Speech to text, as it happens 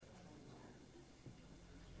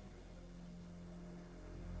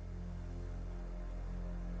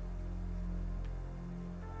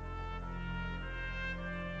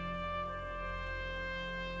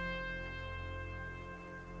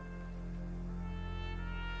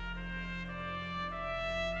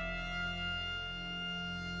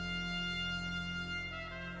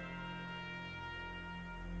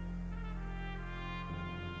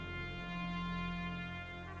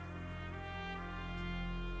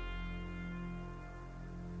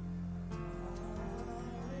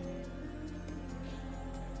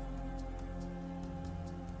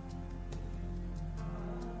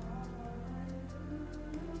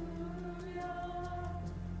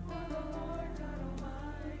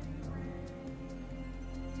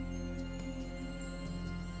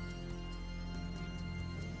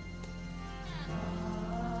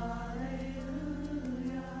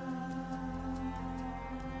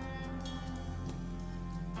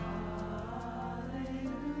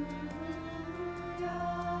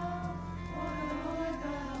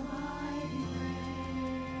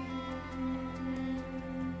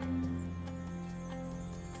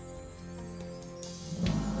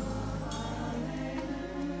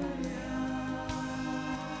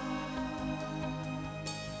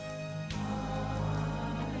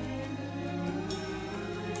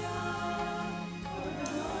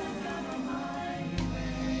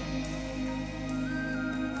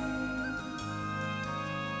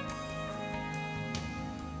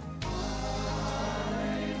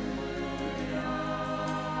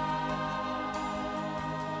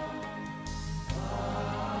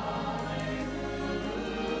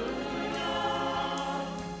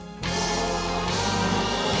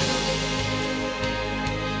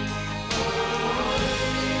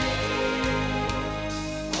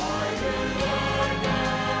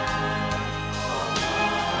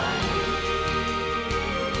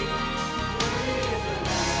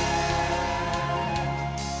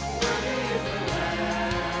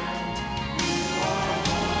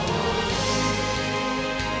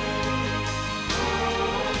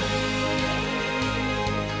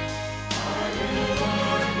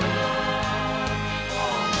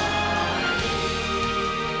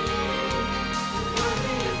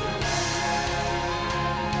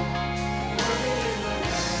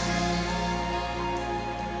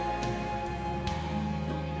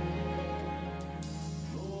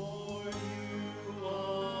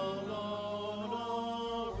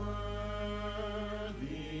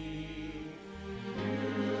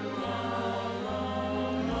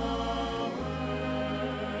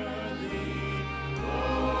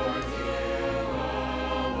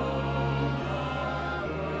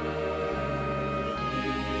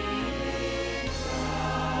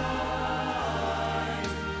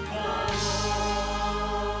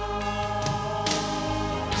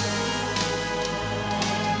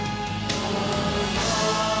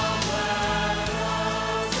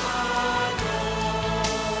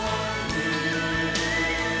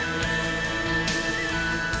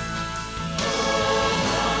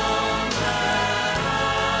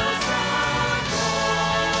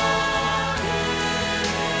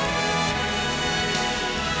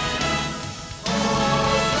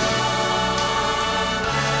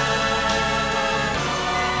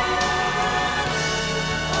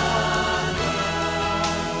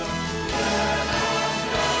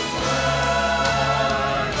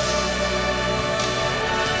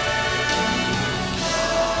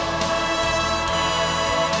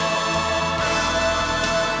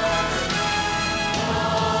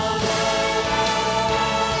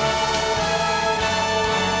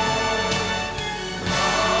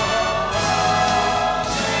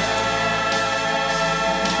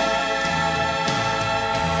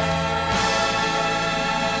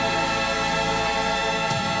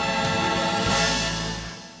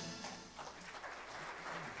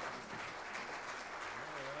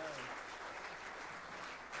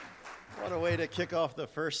way to kick off the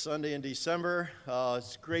first Sunday in December.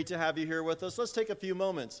 It's great to have you here with us. Let's take a few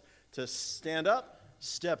moments to stand up,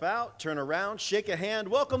 step out, turn around, shake a hand.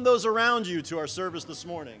 Welcome those around you to our service this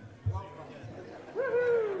morning. Welcome.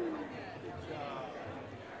 Woo-hoo. Good job.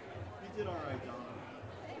 You did all right, Donna.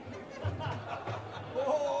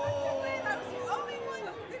 Oh.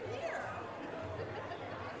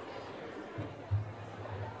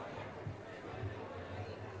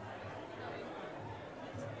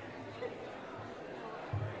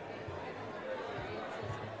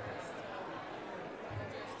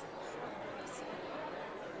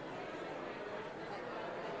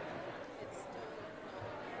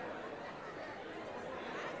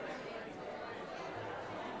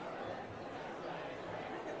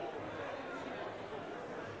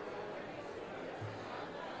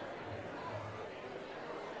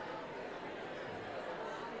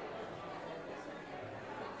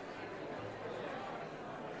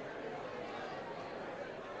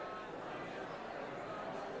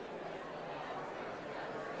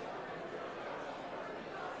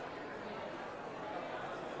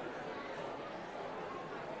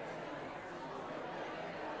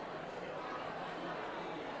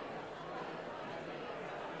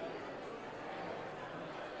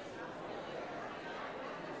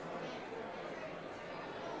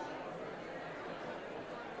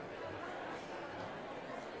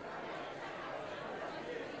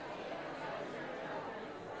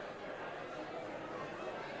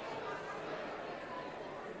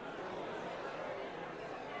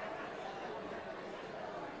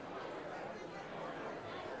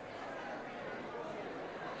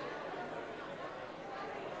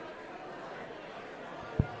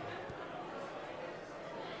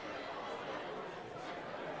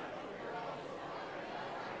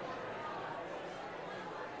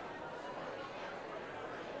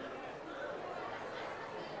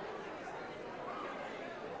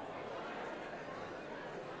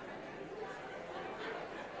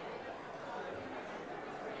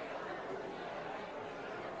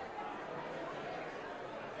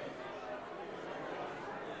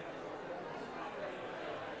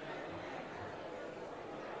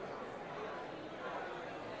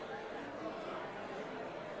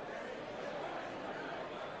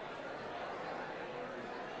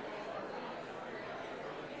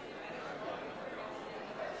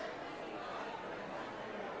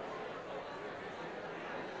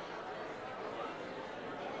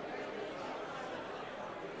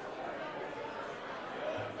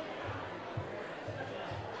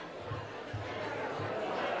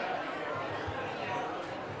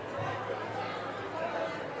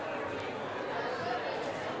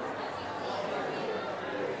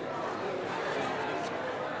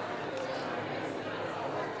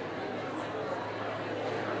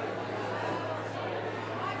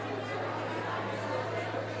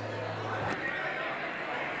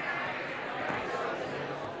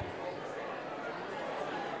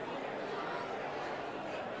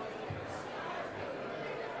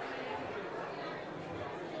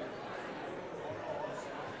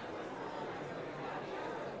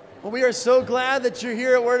 Well, we are so glad that you're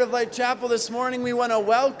here at Word of Life Chapel this morning. We want to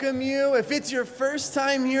welcome you. If it's your first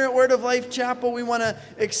time here at Word of Life Chapel, we want to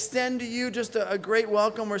extend to you just a great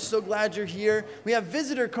welcome. We're so glad you're here. We have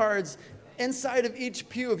visitor cards inside of each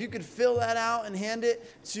pew. If you could fill that out and hand it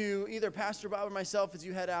to either Pastor Bob or myself as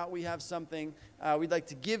you head out, we have something we'd like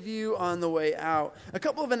to give you on the way out. A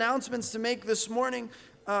couple of announcements to make this morning.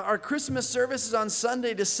 Our Christmas service is on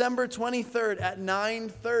Sunday, December 23rd at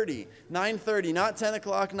 9:30. 9:30, not 10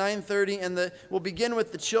 o'clock, 9:30. And we'll begin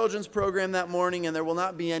with the children's program that morning, and there will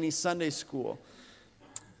not be any Sunday school.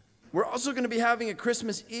 We're also going to be having a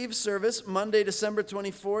Christmas Eve service Monday, December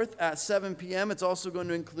 24th at 7 p.m. It's also going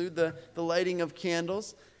to include the lighting of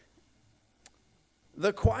candles.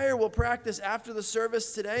 The choir will practice after the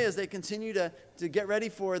service today as they continue to get ready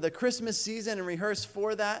for the Christmas season and rehearse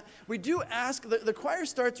for that. We do ask, the choir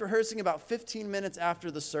starts rehearsing about 15 minutes after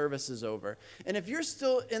the service is over. And if you're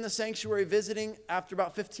still in the sanctuary visiting after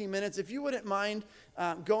about 15 minutes, if you wouldn't mind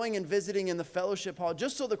going and visiting in the fellowship hall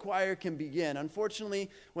just so the choir can begin. Unfortunately,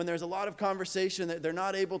 when there's a lot of conversation, they're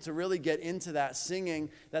not able to really get into that singing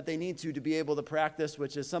that they need to be able to practice,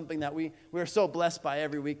 which is something that we're so blessed by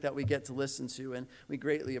every week that we get to listen to, and we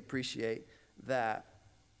greatly appreciate that.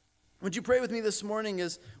 Would you pray with me this morning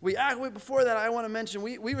before that, I want to mention,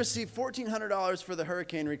 we received $1,400 for the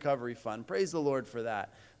Hurricane Recovery Fund. Praise the Lord for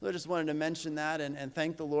that. So I just wanted to mention that and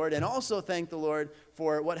thank the Lord, and also thank the Lord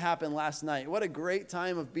for what happened last night. What a great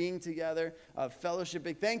time of being together, of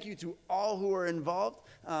fellowshipping. Thank you to all who were involved,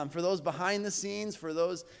 for those behind the scenes, for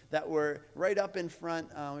those that were right up in front.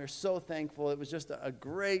 We're so thankful. It was just a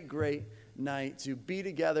great night to be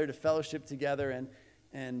together, to fellowship together,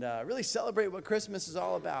 and really celebrate what Christmas is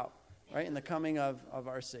all about, right, in the coming of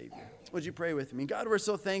our Savior. Would you pray with me? God, we're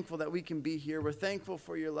so thankful that we can be here. We're thankful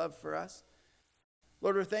for your love for us.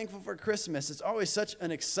 Lord, we're thankful for Christmas. It's always such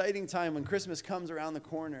an exciting time when Christmas comes around the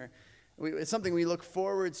corner. It's something we look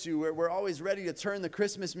forward to. We're always ready to turn the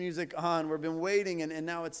Christmas music on. We've been waiting, and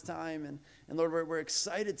now it's time. And Lord, we're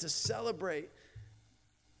excited to celebrate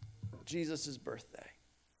Jesus' birthday.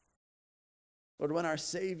 Lord, when our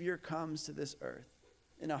Savior comes to this earth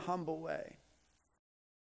in a humble way.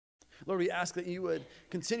 Lord, we ask that you would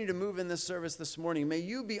continue to move in this service this morning. May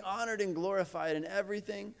you be honored and glorified in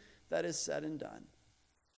everything that is said and done.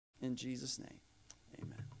 In Jesus' name,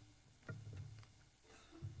 amen.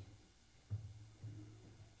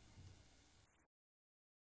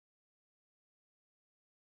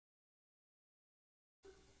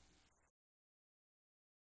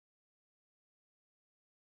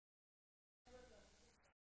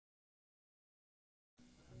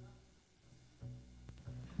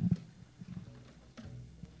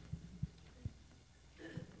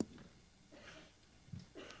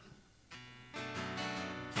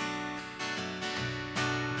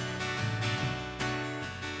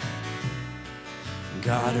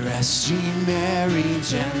 God rest ye merry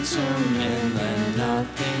gentlemen, let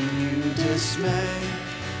nothing you dismay.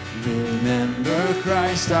 Remember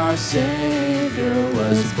Christ our Savior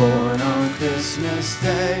was born on Christmas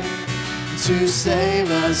Day to save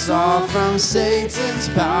us all from Satan's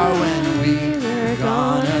power when we were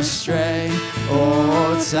gone astray.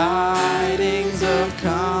 Oh, tidings of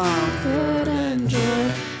comfort and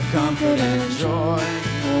joy, comfort and joy.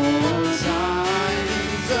 Oh,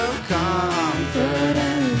 tidings of comfort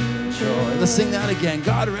and joy. Let's sing that again.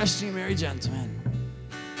 God rest ye merry gentlemen.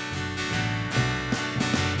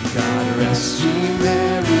 God rest ye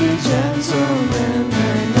merry gentlemen,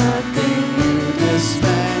 let nothing you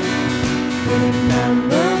dismay.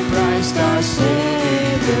 Remember Christ our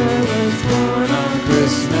Savior was born on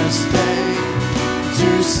Christmas Day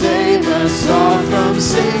to save us all from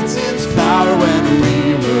Satan's power when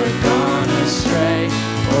we were gone astray.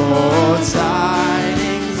 Oh,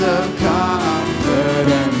 tidings of comfort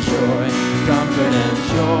and joy, comfort and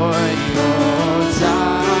joy. Oh,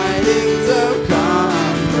 tidings of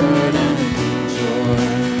comfort and joy.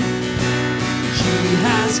 He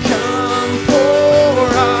has come for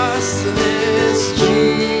us, this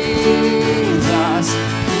Jesus.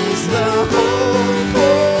 He's the hope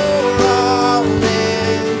for all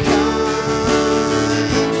mankind.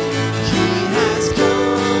 He has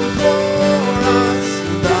come for us,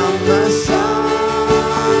 the Messiah,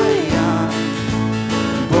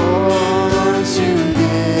 born to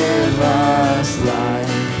give us life.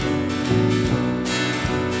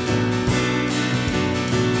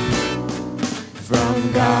 From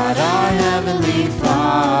God our Heavenly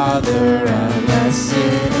Father, a blessed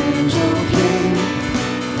angel came,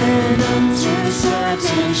 and unto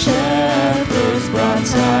certain shepherds brought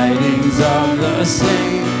tidings of the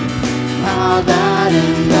same, how that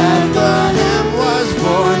in Bethlehem was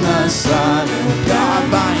born the Son of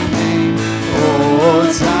God by name.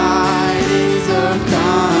 Oh, tidings of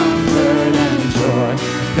comfort and joy,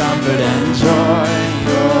 comfort and joy.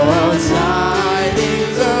 Oh,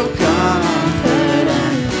 tidings of comfort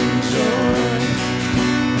and joy.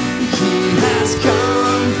 He has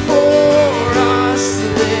come for us,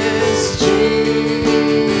 this Jesus.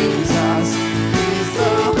 He's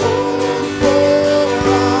the hope for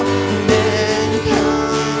all mankind.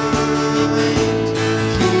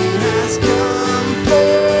 He has come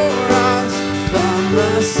for us, the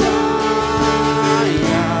Messiah,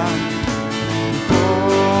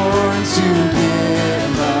 born to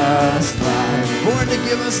give us life. Born to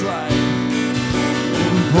give us life.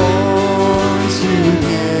 Born to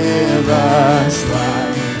give us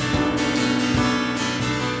life.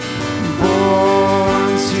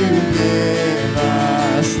 Born to give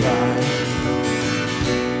us life.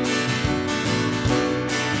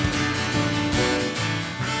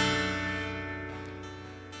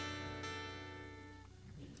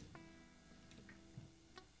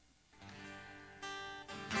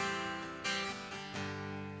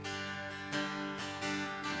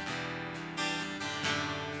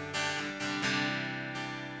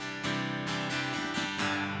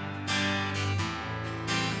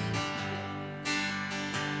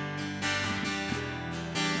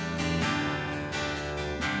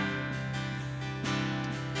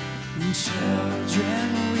 Children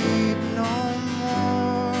weep no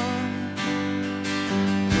more.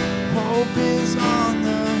 Hope is on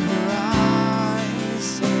the horizon.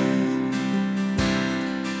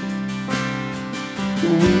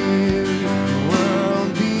 Weary world,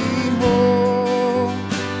 behold.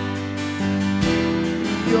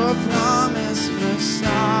 promised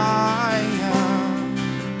Messiah.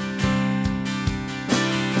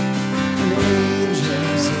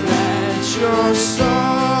 Angels, let your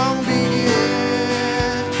song begin.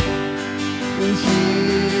 And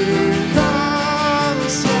here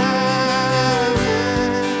comes heaven.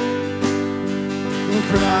 And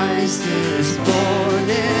Christ is born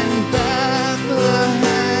in Bethlehem.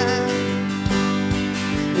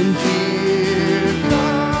 And here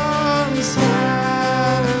comes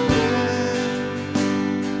heaven.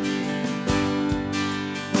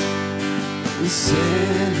 The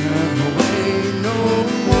sinner away no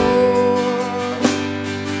more.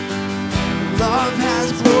 Love has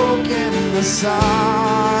broken the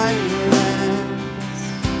silence.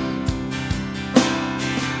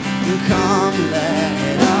 Come,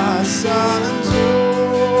 let us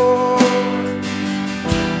adore.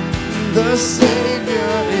 The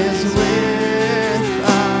Savior is with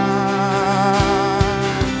us.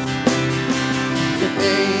 The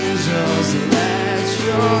angels, let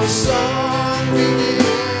your song begin.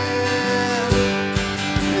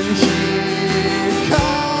 And here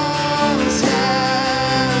comes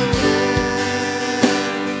heaven.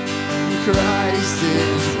 Christ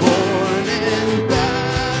is born in Bethlehem.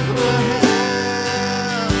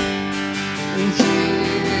 And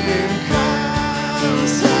here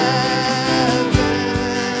comes heaven.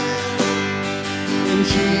 And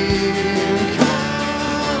here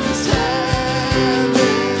comes heaven.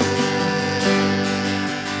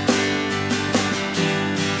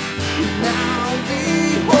 Now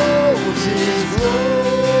behold his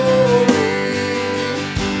glory,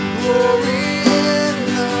 glory in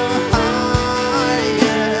the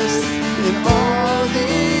highest, and all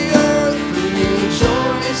the earth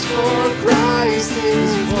rejoice, for Christ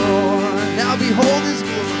is born. Now behold his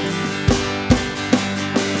glory.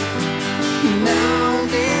 Now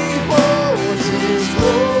behold his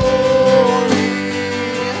glory,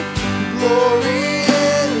 glory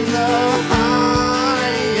in the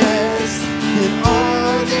highest, and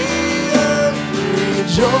all the earth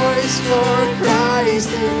rejoice, for Christ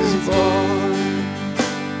is born.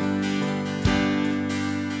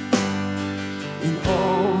 And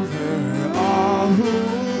over all who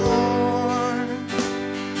mourn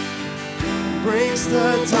breaks the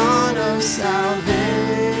dawn of salvation.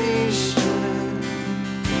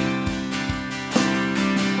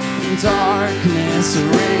 Darkness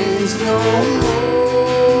reigns no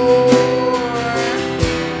more,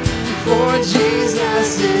 for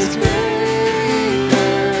Jesus is greater.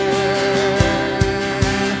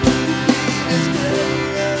 He is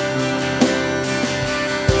greater.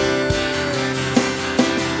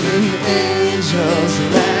 And angels,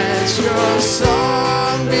 let your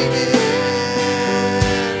song begin.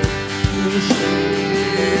 And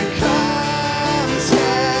here comes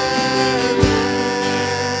heaven.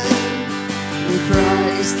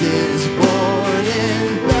 Christ is born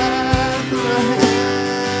in Bethlehem.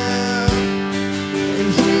 And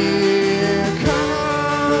here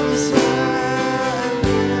comes heaven.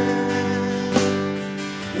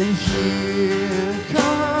 And here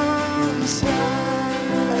comes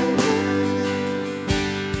heaven.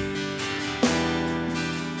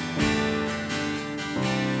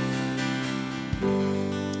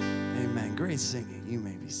 Amen. Great singing. You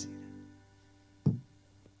may be seated.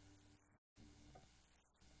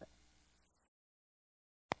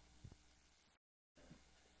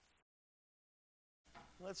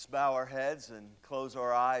 Let's bow our heads and close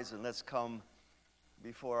our eyes, and let's come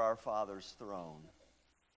before our Father's throne.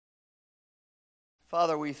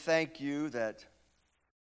 Father, we thank you that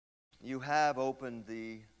you have opened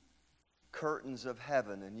the curtains of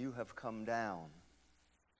heaven and you have come down.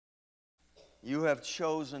 You have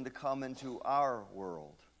chosen to come into our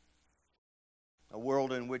world, a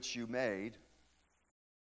world in which you made.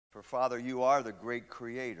 For Father, you are the great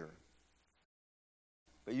creator.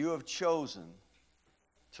 But you have chosen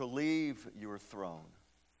to leave your throne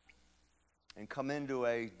and come into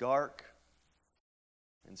a dark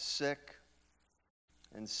and sick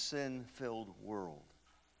and sin-filled world.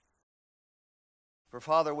 For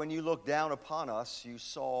Father, when you looked down upon us, you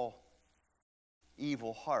saw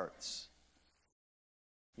evil hearts.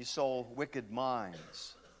 You saw wicked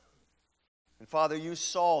minds. And Father, you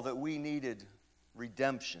saw that we needed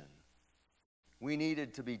redemption. We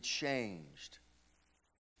needed to be changed.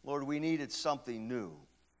 Lord, we needed something new.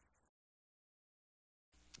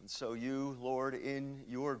 And so you, Lord, in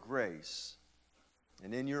your grace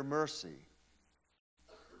and in your mercy,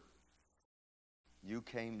 you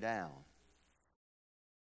came down.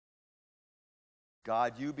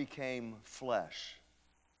 God, you became flesh,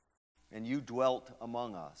 and you dwelt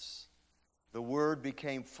among us. The Word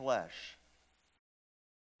became flesh,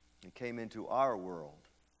 and came into our world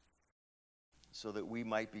so that we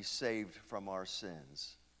might be saved from our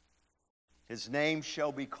sins. His name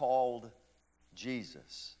shall be called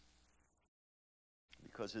Jesus,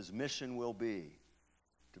 because his mission will be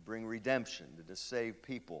to bring redemption, to save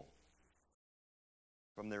people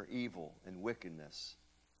from their evil and wickedness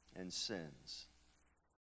and sins.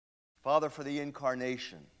 Father, for the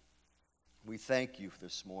incarnation, we thank you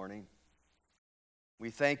this morning. We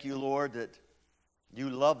thank you, Lord, that you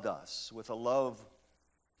loved us with a love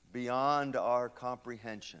beyond our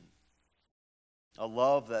comprehension, a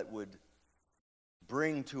love that would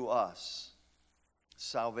bring to us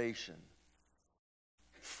salvation,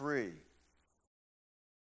 free.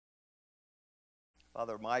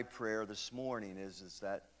 Father, my prayer this morning is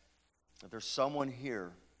that if there's someone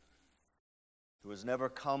here who has never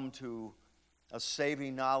come to a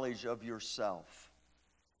saving knowledge of yourself,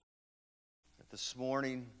 that this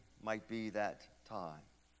morning might be that time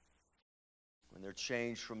when they're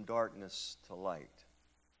changed from darkness to light.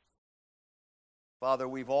 Father,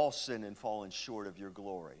 we've all sinned and fallen short of your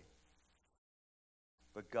glory.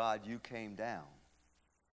 But God, you came down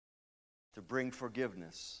to bring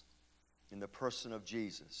forgiveness in the person of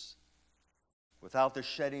Jesus. Without the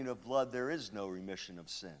shedding of blood, there is no remission of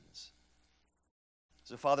sins.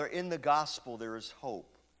 So, Father, in the gospel there is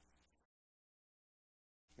hope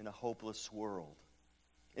in a hopeless world.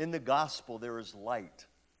 In the gospel there is light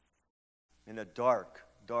in a dark,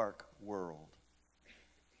 dark world.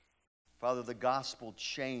 Father, the gospel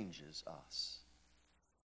changes us.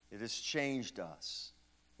 It has changed us.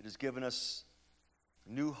 It has given us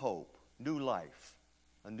new hope, new life,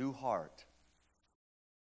 a new heart.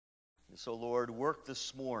 And so, Lord, work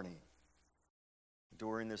this morning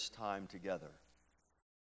during this time together.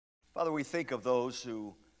 Father, we think of those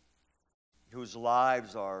whose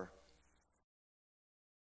lives are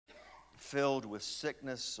filled with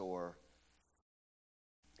sickness or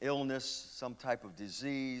illness, some type of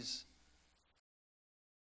disease.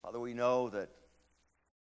 Father, we know that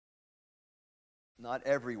not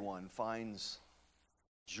everyone finds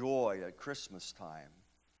joy at Christmas time.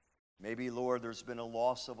 Maybe, Lord, there's been a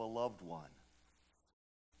loss of a loved one.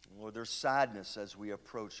 Lord, there's sadness as we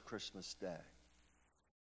approach Christmas Day.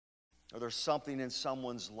 Or there's something in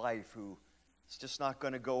someone's life who is just not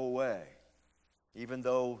going to go away, even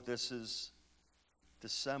though this is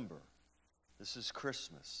December. This is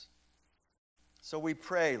Christmas. So we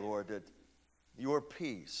pray, Lord, that your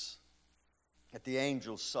peace that the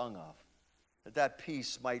angels sung of, that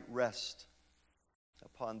peace might rest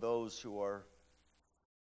upon those who are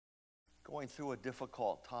going through a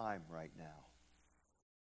difficult time right now.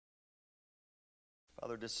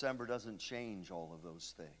 Father, December doesn't change all of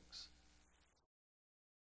those things.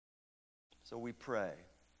 So we pray,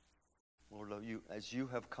 Lord, as you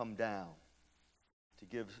have come down to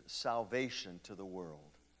give salvation to the world,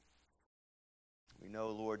 we know,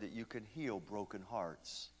 Lord, that you can heal broken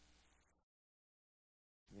hearts.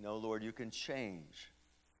 We know, Lord, you can change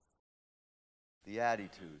the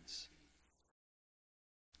attitudes.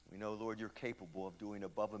 We know, Lord, you're capable of doing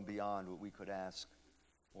above and beyond what we could ask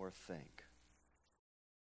or think.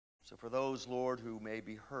 So for those, Lord, who may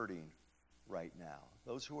be hurting right now,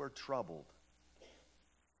 those who are troubled,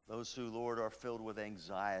 those who, Lord, are filled with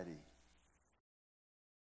anxiety,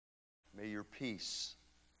 may your peace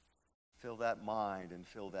fill that mind and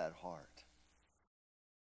fill that heart.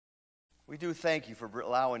 We do thank you for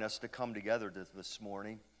allowing us to come together this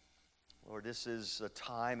morning. Lord, this is a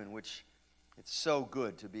time in which it's so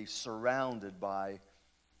good to be surrounded by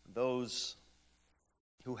those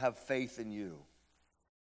who have faith in you.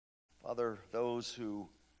 Father, those who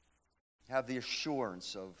have the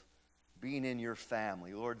assurance of being in your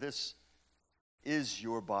family. Lord, this is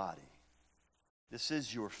your body. This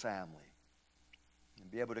is your family. And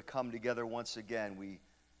be able to come together once again, we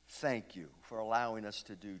thank you for allowing us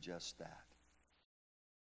to do just that.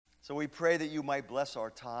 So we pray that you might bless our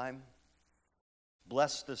time,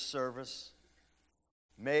 bless this service.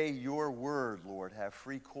 May your word, Lord, have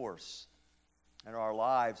free course in our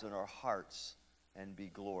lives and our hearts and be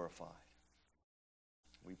glorified.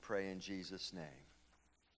 We pray in Jesus' name.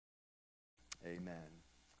 Amen.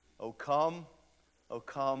 O come,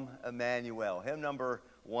 Emmanuel. Hymn number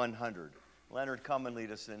 100. Leonard, come and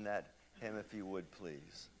lead us in that hymn if you would,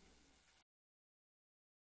 please.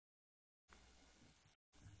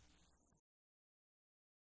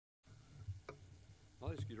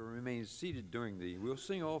 I'll ask you to remain seated we'll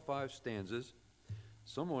sing all 5 stanzas.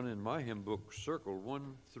 Someone in my hymn book circled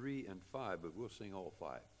 1, 3, and 5, but we'll sing all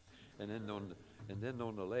 5. And then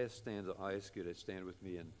on the last stanza, I ask you to stand with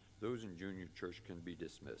me, and those in junior church can be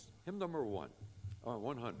dismissed. Hymn number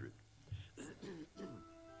 100.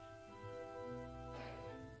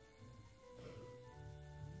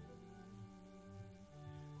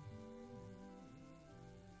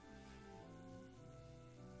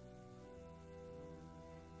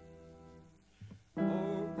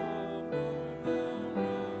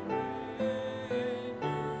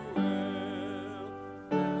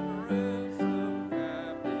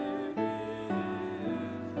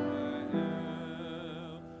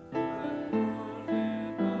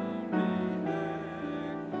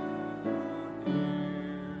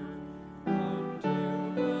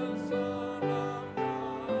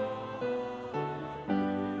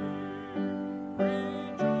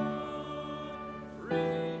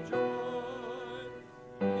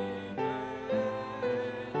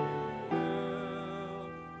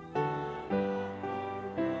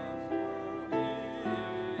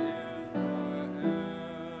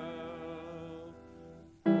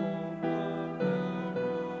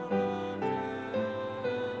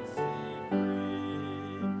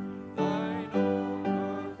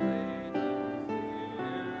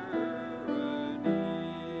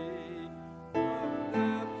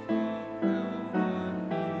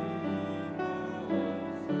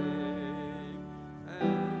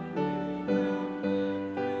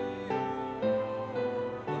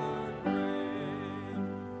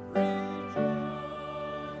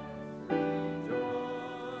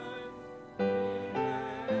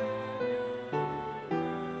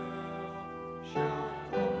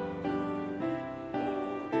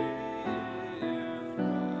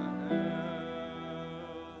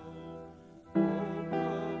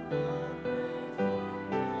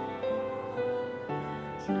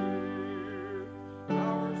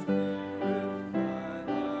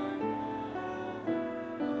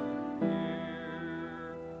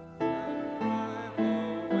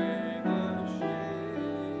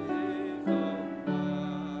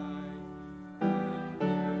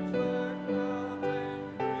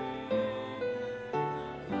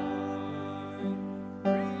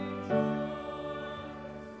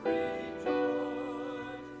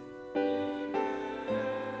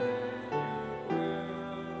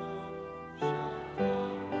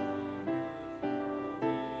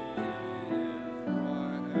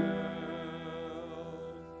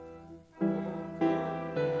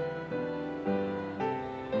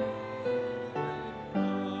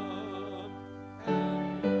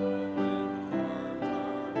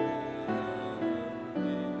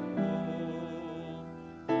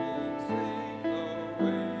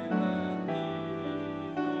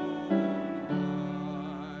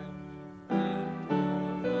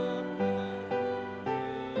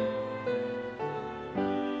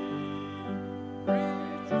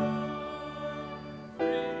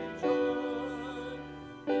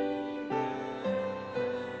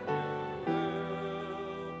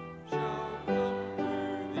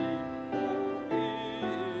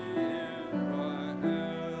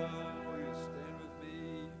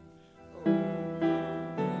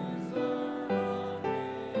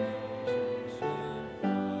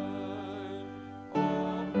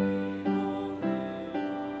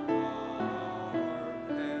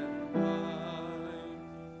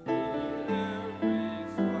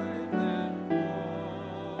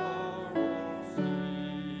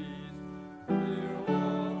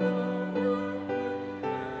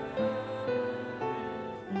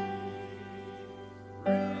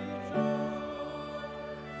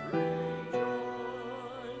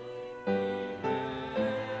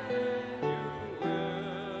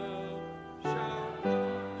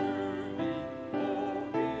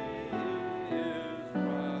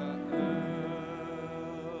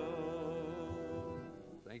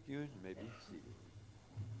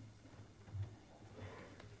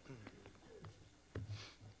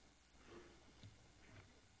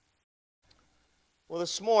 Well,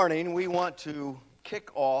 this morning we want to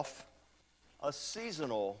kick off a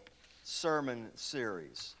seasonal sermon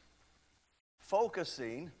series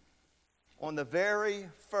focusing on the very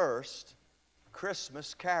first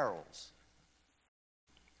Christmas carols.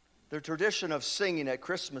 The tradition of singing at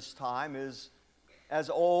Christmas time is as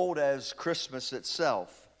old as Christmas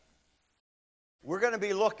itself. We're going to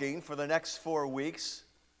be looking for the next 4 weeks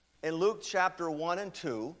in Luke chapter 1 and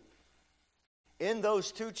 2. In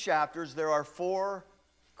those 2 chapters, there are 4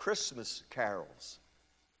 Christmas carols.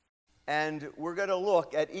 And we're going to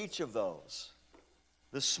look at each of those.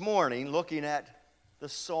 This morning, looking at the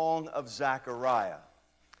Song of Zechariah.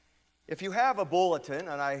 If you have a bulletin,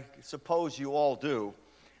 and I suppose you all do,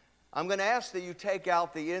 I'm going to ask that you take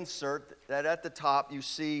out the insert that at the top you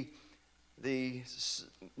see the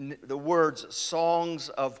words Songs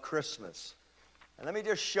of Christmas. And let me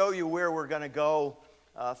just show you where we're going to go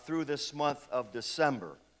through this month of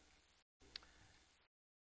December.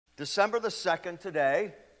 December the 2nd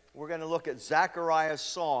today, we're going to look at Zechariah's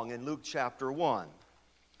song in Luke chapter 1.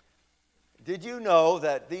 Did you know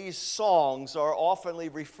that these songs are often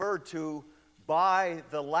referred to by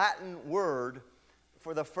the Latin word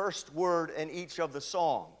for the first word in each of the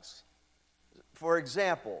songs? For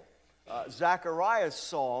example, Zechariah's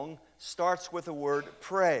song starts with the word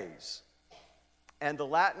praise, and the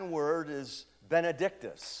Latin word is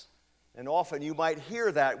benedictus. And often you might hear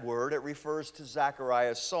that word. It refers to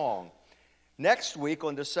Zechariah's song. Next week,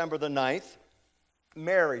 on December the 9th,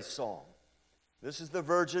 Mary's song. This is the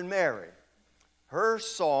Virgin Mary. Her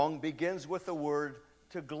song begins with the word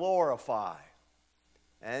to glorify.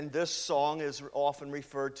 And this song is often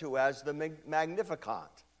referred to as the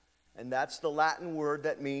Magnificat. And that's the Latin word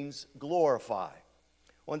that means glorify.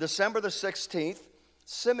 On December the 16th,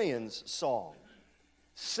 Simeon's song.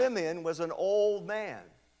 Simeon was an old man.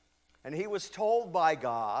 And he was told by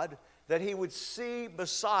God that he would see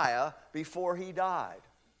Messiah before he died.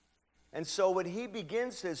 And so when he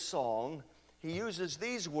begins his song, he uses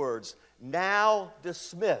these words, now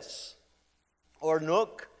dismiss, or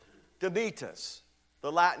nunc dimittis,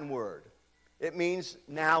 the Latin word. It means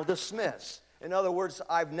now dismiss. In other words,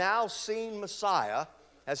 I've now seen Messiah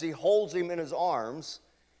as he holds him in his arms,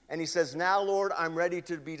 and he says, now, Lord, I'm ready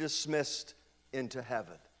to be dismissed into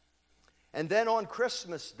heaven. And then on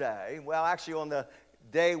Christmas Day, well, actually on the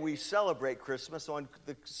day we celebrate Christmas, on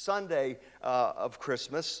the Sunday of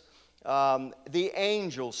Christmas, the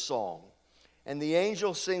angel song. And the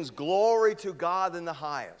angel sings, glory to God in the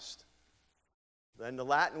highest. Then the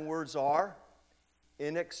Latin words are,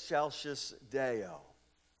 in excelsis Deo.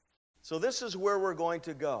 So this is where we're going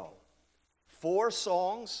to go. 4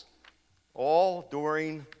 songs, all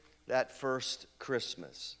during that first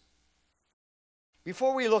Christmas.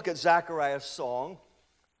 Before we look at Zechariah's song,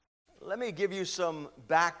 let me give you some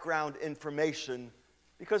background information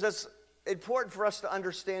because it's important for us to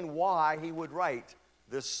understand why he would write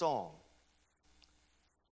this song.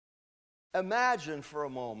 Imagine for a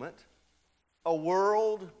moment a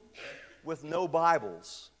world with no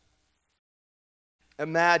Bibles.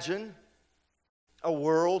 Imagine a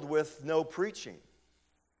world with no preaching.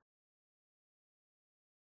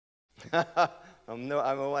 I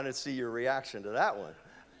want to see your reaction to that one.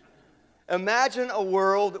 Imagine a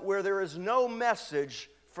world where there is no message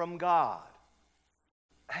from God.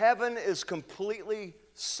 Heaven is completely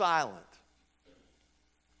silent.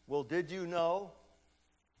 Well, did you know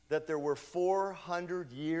that there were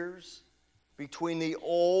 400 years between the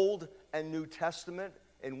Old and New Testament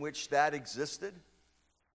in which that existed?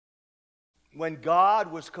 When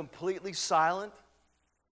God was completely silent,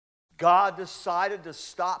 God decided to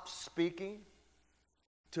stop speaking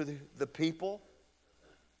to the people.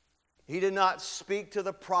 He did not speak to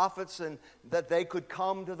the prophets and that they could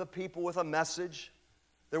come to the people with a message.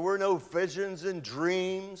 There were no visions and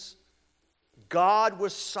dreams. God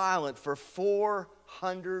was silent for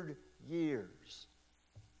 400 years.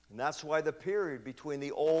 And that's why the period between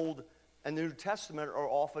the Old and the New Testament are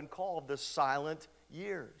often called the silent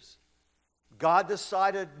years. God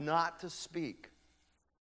decided not to speak.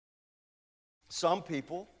 Some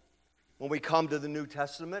people, when we come to the New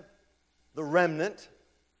Testament, the remnant,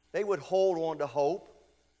 they would hold on to hope.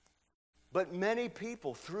 But many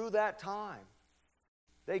people through that time,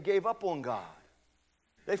 they gave up on God.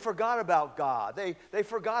 They forgot about God. They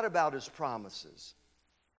forgot about His promises.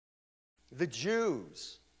 The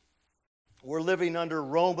Jews were living under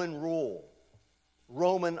Roman rule,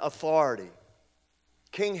 Roman authority.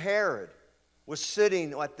 King Herod was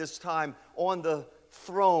sitting at this time on the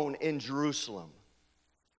throne in Jerusalem.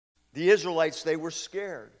 The Israelites, they were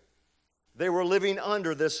scared. They were living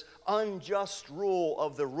under this unjust rule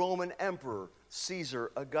of the Roman Emperor,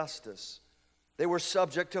 Caesar Augustus. They were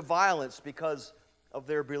subject to violence because of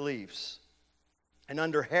their beliefs. And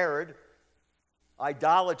under Herod,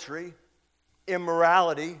 idolatry,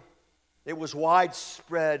 immorality, it was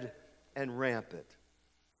widespread and rampant.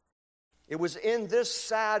 It was in this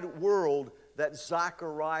sad world that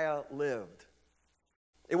Zechariah lived.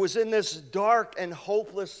 It was in this dark and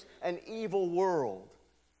hopeless and evil world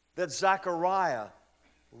that Zechariah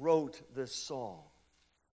wrote this song.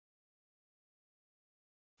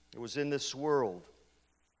 It was in this world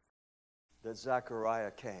that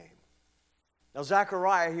Zechariah came. Now,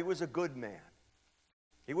 Zechariah, he was a good man.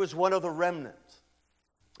 He was one of the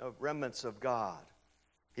remnants of God.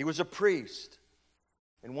 He was a priest.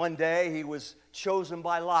 And one day he was chosen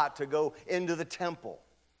by Lot to go into the temple.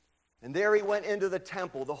 And there he went into the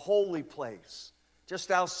temple, the holy place,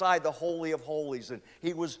 just outside the Holy of Holies. And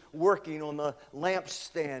he was working on the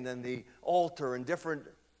lampstand and the altar and different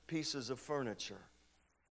pieces of furniture.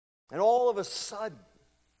 And all of a sudden,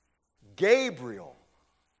 Gabriel,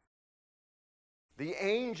 the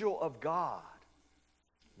angel of God,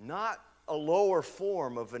 not a lower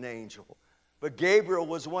form of an angel, but Gabriel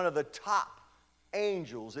was one of the top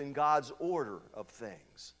angels in God's order of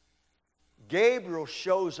things. Gabriel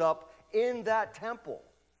shows up in that temple,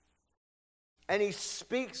 and he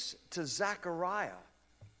speaks to Zechariah.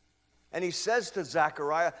 And he says to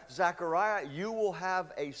Zechariah, Zechariah, you will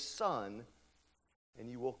have a son, and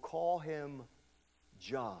you will call him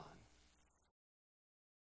John.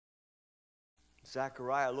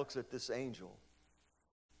 Zechariah looks at this angel.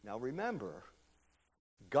 Now remember,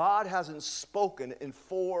 God hasn't spoken in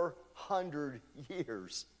 400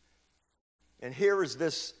 years. And here is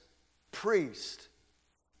this priest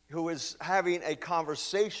who is having a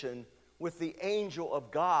conversation with the angel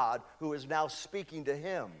of God who is now speaking to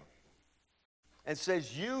him. And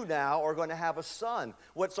says, you now are going to have a son.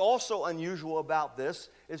 What's also unusual about this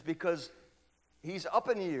is because he's up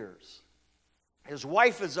in years. His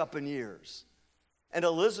wife is up in years. And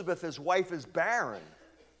Elizabeth, his wife, is barren.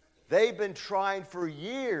 They've been trying for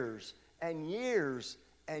years and years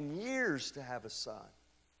and years to have a son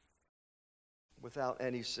without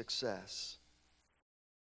any success.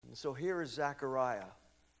 And so here is Zechariah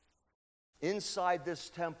inside this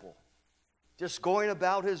temple, just going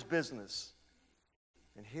about his business.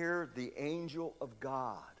 And here the angel of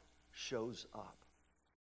God shows up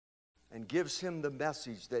and gives him the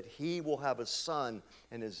message that he will have a son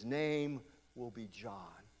and his name will be John.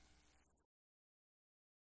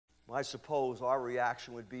 Well, I suppose our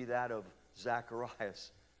reaction would be that of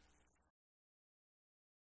Zacharias.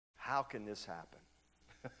 How can this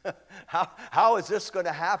happen? How is this going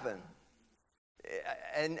to happen?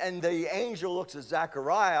 And the angel looks at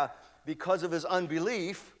Zechariah because of his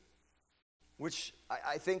unbelief, which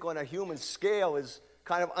I think on a human scale is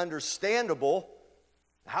kind of understandable.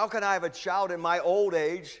 How can I have a child in my old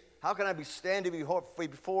age? How can I be standing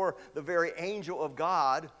before the very angel of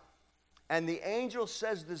God? And the angel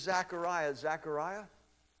says to Zechariah, Zechariah,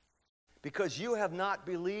 because you have not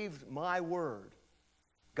believed my word,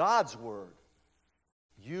 God's word,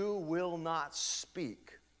 you will not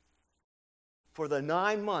speak for the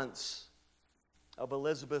 9 months of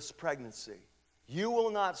Elizabeth's pregnancy. You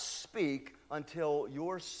will not speak until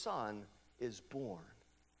your son is born.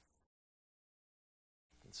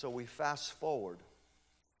 And so we fast forward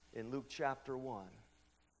in Luke chapter 1.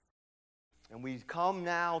 And we come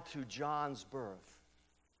now to John's birth.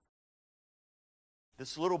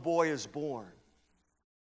 This little boy is born,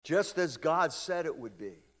 just as God said it would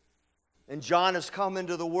be. And John has come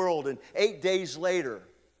into the world, and 8 days later,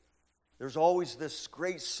 there's always this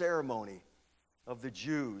great ceremony of the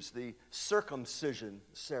Jews, the circumcision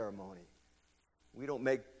ceremony. We don't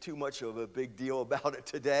make too much of a big deal about it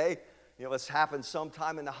today. You know, it's happened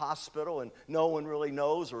sometime in the hospital, and no one really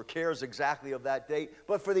knows or cares exactly of that date.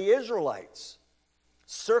 But for the Israelites,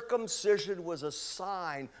 circumcision was a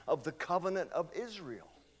sign of the covenant of Israel.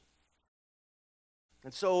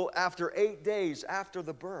 And so after 8 days after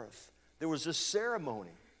the birth, there was a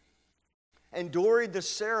ceremony. And during the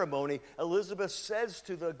ceremony, Elizabeth says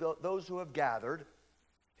to those who have gathered,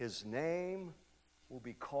 his name will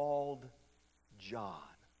be called John.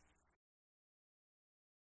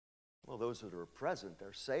 Well, those that are present,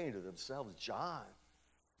 they're saying to themselves, John.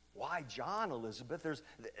 Why John, Elizabeth?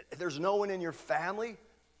 There's no one in your family?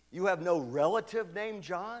 You have no relative named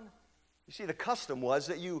John? You see, the custom was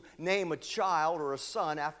that you name a child or a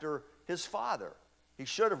son after his father. He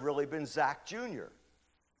should have really been Zach Jr.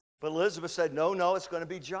 But Elizabeth said, no, it's going to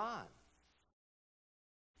be John.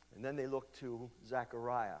 And then they look to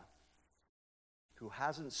Zechariah, who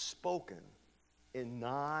hasn't spoken in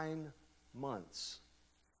 9 months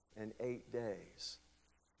and 8 days.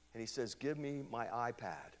 and he says, "Give me my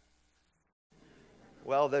iPad."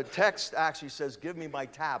 Well, the text actually says, "Give me my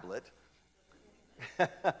tablet."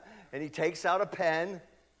 And he takes out a pen,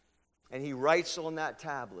 and he writes on that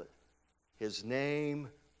tablet, "His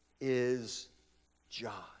name is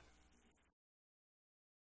John."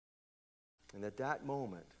 And at that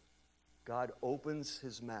moment, God opens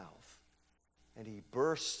his mouth, and he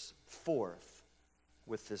bursts forth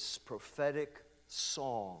with this prophetic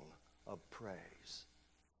song of praise.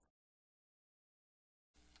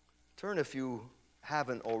 Turn, if you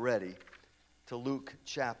haven't already, to Luke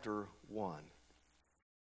chapter 1.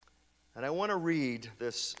 And I want to read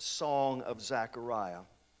this song of Zechariah,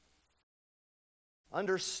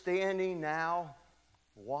 understanding now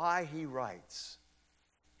why he writes.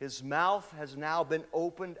 His mouth has now been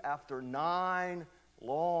opened after 9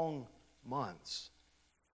 long months.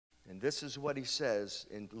 And this is what he says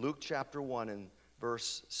in Luke chapter 1 and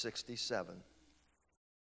verse 67.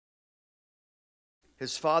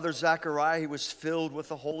 His father Zechariah, he was filled with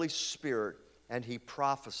the Holy Spirit, and he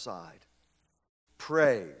prophesied.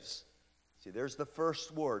 Praise. See, there's the first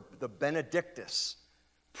word, the Benedictus.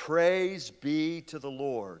 Praise be to the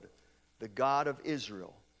Lord, the God of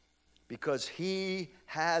Israel, because he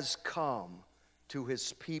has come to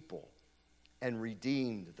his people and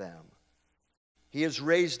redeemed them. He has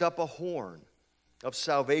raised up a horn of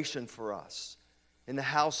salvation for us in the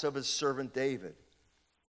house of his servant David,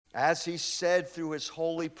 as he said through his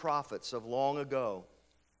holy prophets of long ago,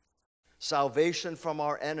 salvation from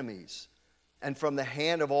our enemies and from the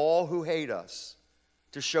hand of all who hate us,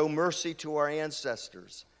 to show mercy to our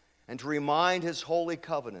ancestors and to remind his holy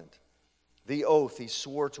covenant, the oath he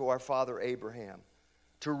swore to our father Abraham,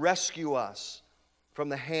 to rescue us from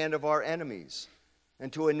the hand of our enemies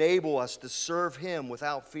and to enable us to serve him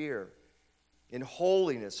without fear, in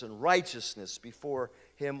holiness and righteousness before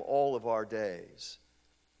him all of our days.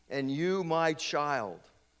 And you, my child,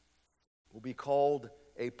 will be called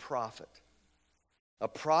a prophet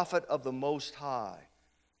of the Most High,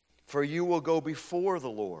 for you will go before the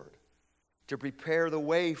Lord to prepare the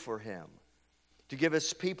way for him, to give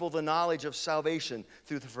his people the knowledge of salvation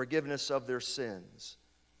through the forgiveness of their sins,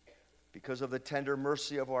 because of the tender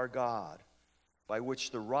mercy of our God, by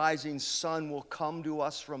which the rising sun will come to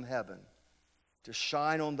us from heaven, to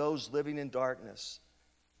shine on those living in darkness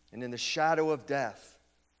and in the shadow of death,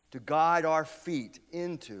 to guide our feet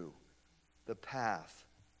into the path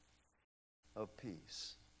of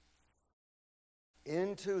peace.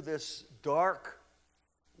 Into this dark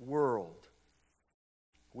world,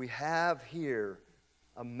 we have here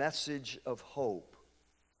a message of hope.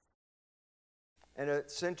 And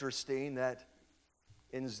it's interesting that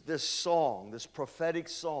in this song, this prophetic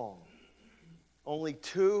song, only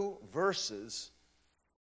 2 verses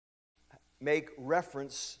make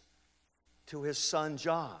reference to his son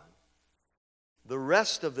John. The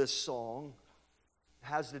rest of this song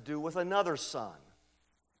has to do with another son,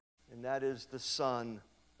 and that is the Son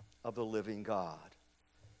of the living God.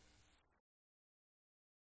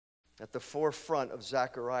 At the forefront of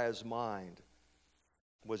Zechariah's mind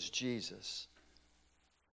was Jesus,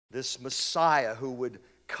 this Messiah who would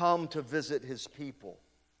come to visit his people,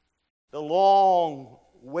 the long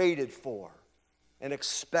waited for and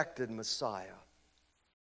expected Messiah.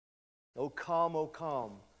 O come,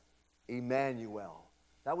 Emmanuel.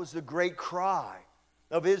 That was the great cry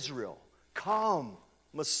of Israel. Come,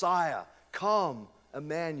 Messiah. Come,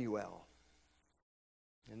 Emmanuel.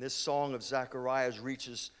 And this song of Zechariah's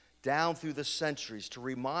reaches down through the centuries to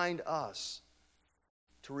remind us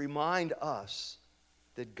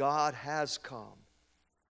that God has come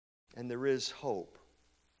and there is hope.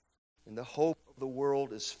 And the hope of the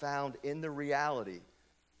world is found in the reality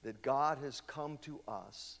that God has come to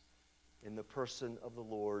us in the person of the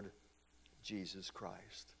Lord Jesus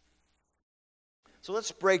Christ. So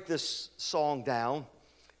let's break this song down,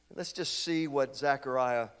 and let's just see what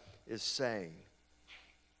Zechariah is saying.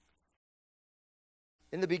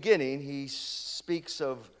 In the beginning, he speaks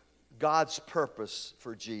of God's purpose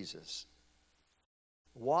for Jesus.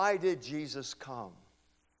 Why did Jesus come?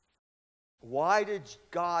 Why did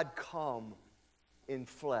God come in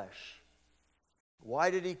flesh?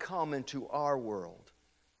 Why did he come into our world?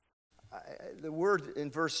 The word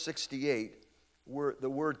in verse 68, the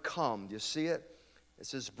word come, do you see it? It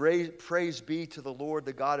says, praise be to the Lord,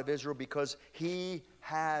 the God of Israel, because he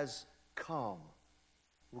has come.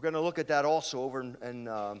 We're going to look at that also over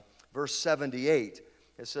in verse 78.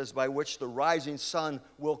 It says, by which the rising sun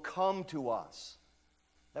will come to us.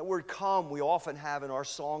 That word come we often have in our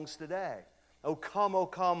songs today. O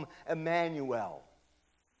come, Emmanuel.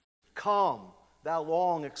 Come, thou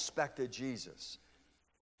long expected Jesus.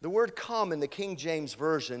 The word come in the King James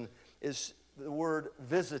Version is the word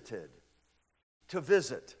visited, to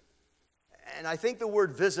visit. And I think the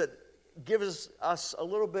word visit gives us a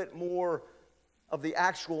little bit more of the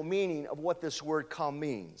actual meaning of what this word come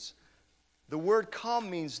means. The word come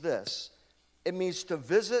means this. It means to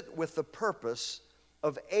visit with the purpose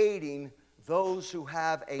of aiding those who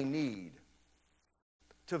have a need.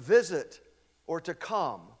 To visit or to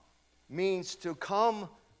come means to come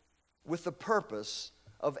with the purpose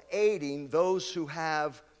of aiding those who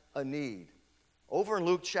have a need. Over in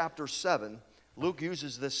Luke chapter 7, Luke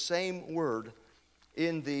uses this same word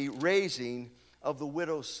in the raising of the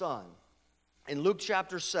widow's son. In Luke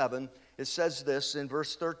chapter 7, it says this in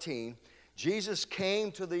verse 13, Jesus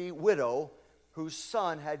came to the widow whose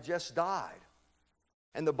son had just died.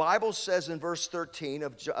 And the Bible says in verse 13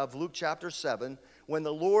 of Luke chapter 7, when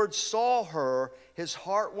the Lord saw her, his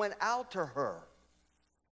heart went out to her.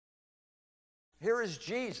 Here is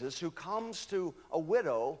Jesus who comes to a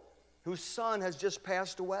widow whose son has just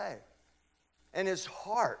passed away. And his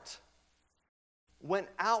heart went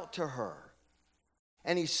out to her.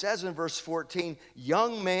 And he says in verse 14,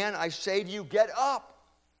 young man, I say to you, get up.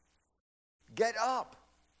 Get up.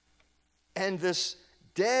 And this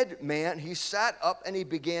dead man, he sat up and he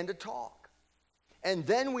began to talk. And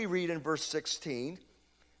then we read in verse 16,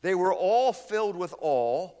 they were all filled with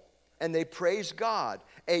awe, and they praised God.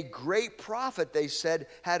 A great prophet, they said,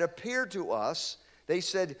 had appeared to us. They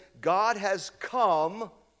said, God has come,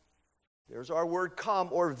 there's our word come,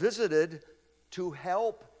 or visited to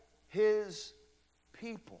help his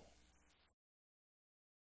people.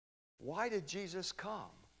 Why did Jesus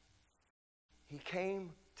come? He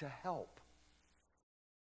came to help.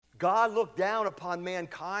 God looked down upon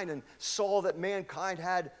mankind and saw that mankind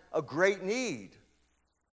had a great need.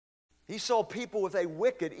 He saw people with a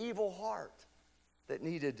wicked, evil heart that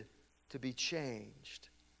needed to be changed.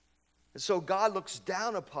 And so God looks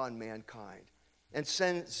down upon mankind and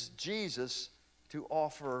sends Jesus to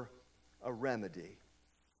offer a remedy.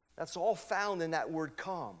 That's all found in that word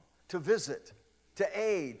come, to visit, to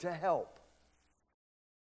aid, to help.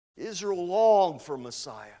 Israel longed for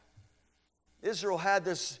Messiah. Israel had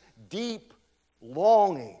this deep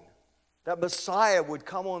longing that Messiah would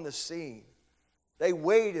come on the scene. They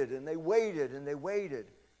waited and they waited and they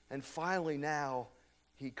waited. And finally now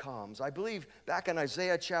he comes. I believe back in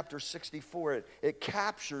Isaiah chapter 64, it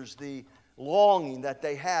captures the longing that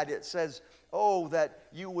they had. It says, oh, that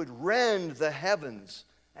you would rend the heavens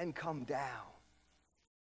and come down.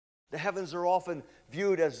 The heavens are often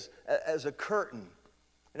viewed as a curtain.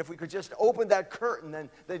 And if we could just open that curtain,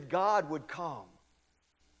 then God would come.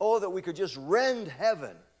 Oh, that we could just rend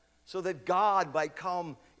heaven so that God might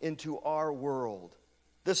come into our world.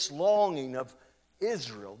 This longing of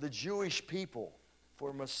Israel, the Jewish people,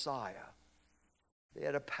 for Messiah. They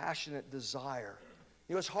had a passionate desire.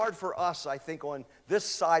 You know, it's hard for us, I think, on this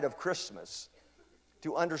side of Christmas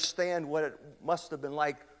to understand what it must have been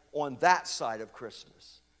like on that side of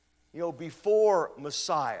Christmas. You know, before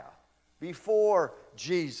Messiah, before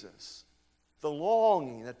Jesus, the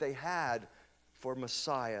longing that they had for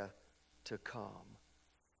Messiah to come.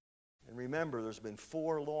 And remember, there's been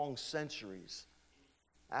 4 long centuries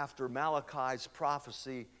after Malachi's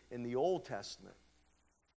prophecy in the Old Testament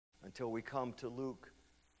until we come to Luke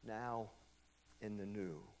now in the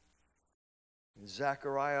New. And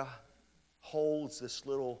Zechariah holds this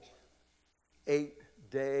little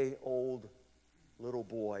 8-day-old little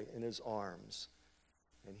boy in his arms.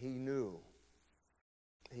 And he knew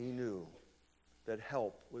that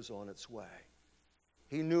help was on its way.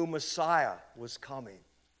 He knew Messiah was coming.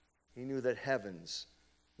 He knew that heavens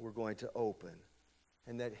were going to open.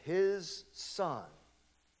 And that his son,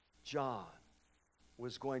 John,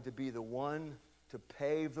 was going to be the one to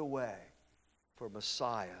pave the way for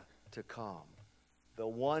Messiah to come. The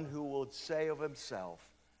one who will say of himself,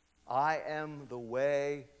 I am the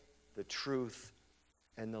way, the truth,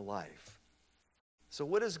 and the life. So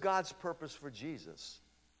what is God's purpose for Jesus?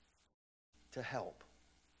 To help.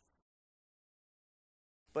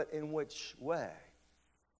 But in which way?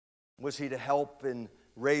 Was he to help in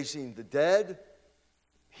raising the dead,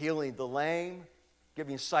 healing the lame,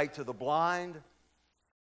 giving sight to the blind?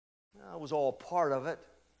 That was all part of it.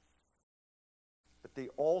 But the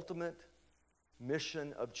ultimate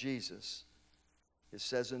mission of Jesus, it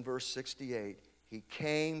says in verse 68, he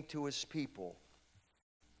came to his people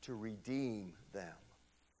to redeem them.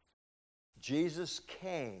 Jesus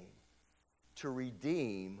came to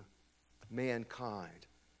redeem mankind.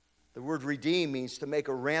 The word redeem means to make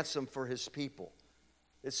a ransom for his people.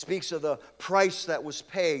 It speaks of the price that was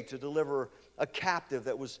paid to deliver a captive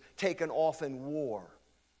that was taken off in war.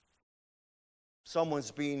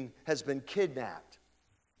 has been kidnapped,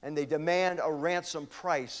 and they demand a ransom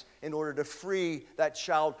price in order to free that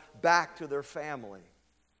child back to their family.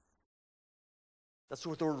 That's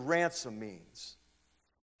what the word ransom means.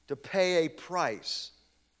 To pay a price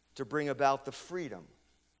to bring about the freedom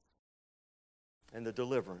and the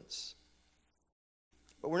deliverance.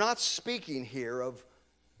 But we're not speaking here of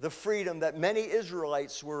the freedom that many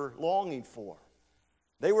Israelites were longing for.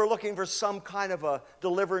 They were looking for some kind of a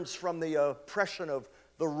deliverance from the oppression of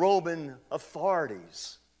the Roman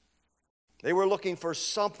authorities. They were looking for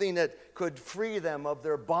something that could free them of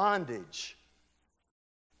their bondage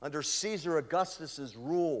under Caesar Augustus'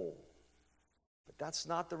 rule. But that's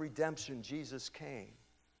not the redemption Jesus came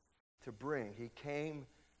to bring. He came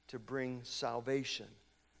to bring salvation,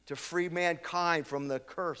 to free mankind from the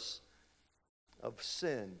curse of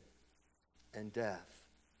sin and death.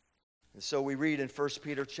 And so we read in 1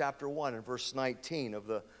 Peter chapter 1 and verse 19 of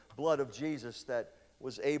the blood of Jesus that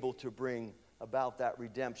was able to bring about that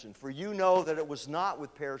redemption. For you know that it was not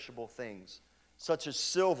with perishable things, such as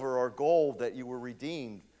silver or gold, that you were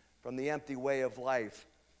redeemed from the empty way of life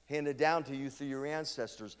handed down to you through your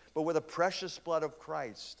ancestors, but with the precious blood of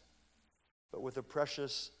Christ. But with the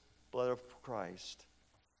precious blood of Christ.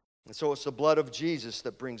 And so it's the blood of Jesus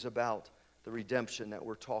that brings about the redemption that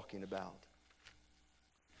we're talking about.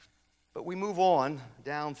 But we move on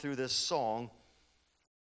down through this song,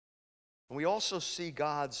 and we also see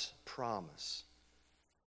God's promise.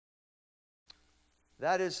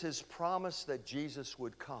 That is His promise that Jesus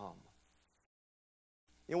would come.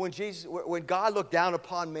 You know, when God looked down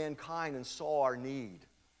upon mankind and saw our need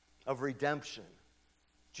of redemption,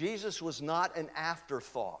 Jesus was not an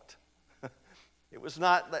afterthought. It was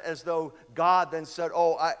not as though God then said,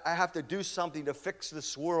 oh, I have to do something to fix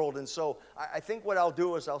this world, and so I think what I'll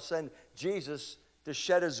do is I'll send Jesus to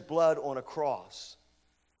shed His blood on a cross.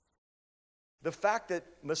 The fact that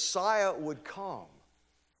Messiah would come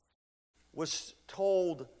was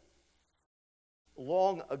told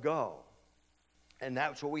long ago, and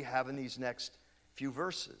that's what we have in these next few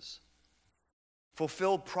verses.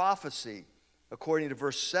 Fulfilled prophecy, according to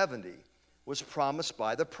verse 70, was promised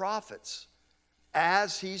by the prophets,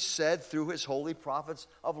 as He said through His holy prophets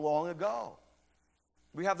of long ago.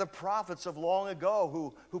 We have the prophets of long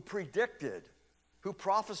ago who predicted, who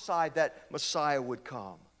prophesied that Messiah would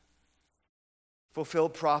come.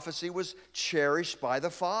 Fulfilled prophecy was cherished by the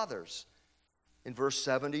fathers in verse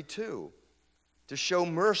 72, to show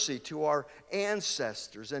mercy to our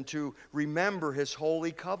ancestors and to remember His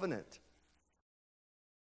holy covenant.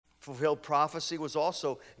 Fulfilled prophecy was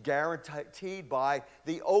also guaranteed by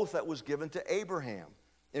the oath that was given to Abraham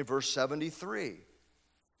in verse 73.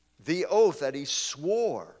 The oath that he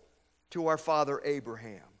swore to our father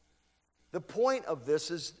Abraham. The point of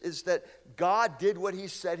this is that God did what He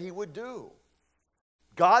said He would do.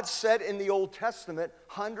 God said in the Old Testament,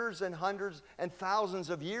 hundreds and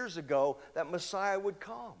thousands of years ago, that Messiah would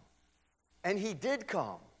come. And He did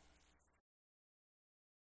come.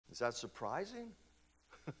 Is that surprising?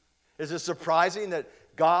 Is it surprising that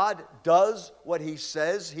God does what He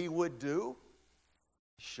says He would do?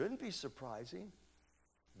 It shouldn't be surprising.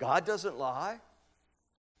 God doesn't lie.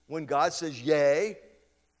 When God says yea,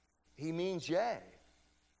 He means yea.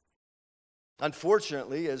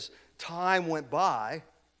 Unfortunately, as time went by,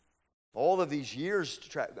 all of these years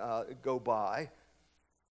go by,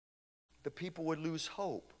 the people would lose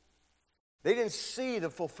hope. They didn't see the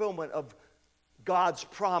fulfillment of God's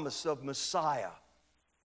promise of Messiah.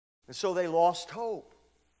 And so they lost hope.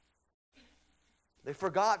 They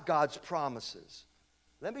forgot God's promises.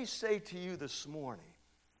 Let me say to you this morning,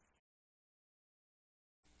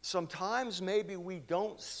 sometimes maybe we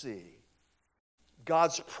don't see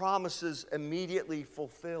God's promises immediately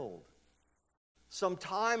fulfilled.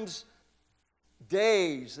 Sometimes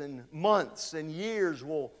days and months and years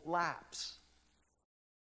will lapse.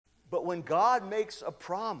 But when God makes a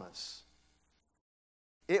promise,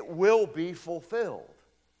 it will be fulfilled.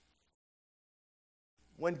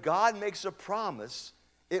 When God makes a promise,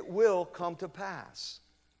 it will come to pass.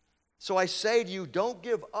 So I say to you, don't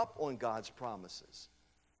give up on God's promises.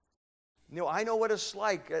 You know, I know what it's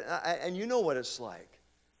like, and you know what it's like.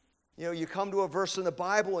 You know, you come to a verse in the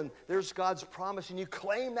Bible, and there's God's promise, and you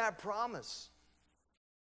claim that promise.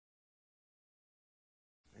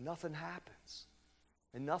 And nothing happens.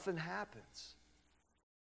 And nothing happens.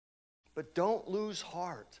 But don't lose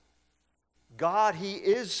heart. God, He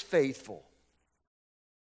is faithful.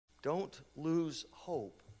 Don't lose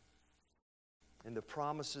hope in the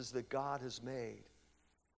promises that God has made,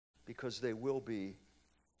 because they will be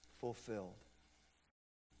fulfilled.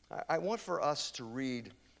 I want for us to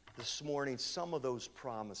read this morning some of those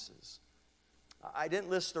promises I didn't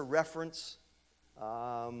list a reference.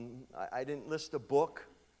 I didn't list a book.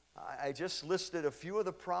 I just listed a few of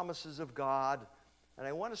the promises of God, and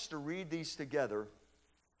I want us to read these together.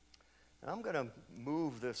 And I'm going to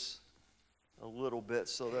move this a little bit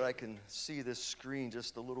so that I can see this screen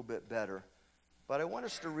just a little bit better. But I want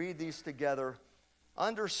us to read these together,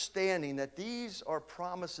 understanding that these are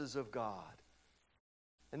promises of God.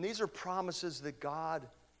 And these are promises that God,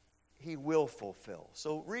 He will fulfill.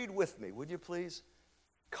 So read with me, would you please?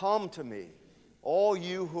 Come to me, all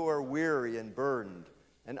you who are weary and burdened,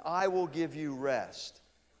 and I will give you rest.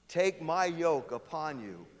 Take my yoke upon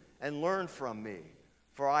you and learn from me,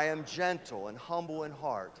 for I am gentle and humble in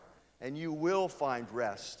heart, and you will find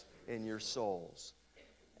rest in your souls.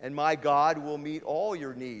 And my God will meet all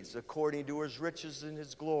your needs according to His riches in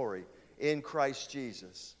His glory in Christ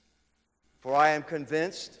Jesus. For I am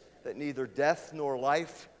convinced that neither death nor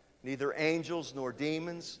life, neither angels nor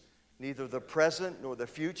demons, neither the present nor the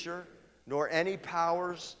future, nor any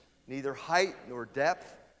powers, neither height nor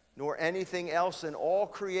depth, nor anything else in all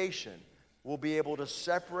creation will be able to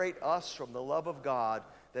separate us from the love of God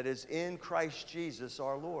that is in Christ Jesus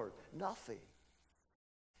our Lord. Nothing.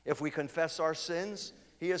 If we confess our sins,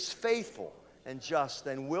 He is faithful and just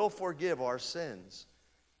and will forgive our sins.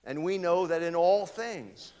 And we know that in all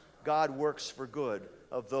things God works for good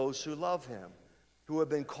of those who love Him, who have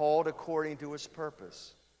been called according to His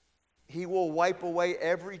purpose. He will wipe away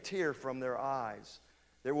every tear from their eyes.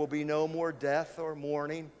 There will be no more death or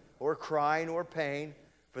mourning or crying or pain,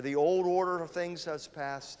 for the old order of things has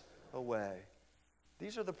passed away.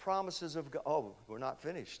 These are the promises of God. Oh, we're not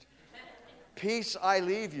finished. Peace I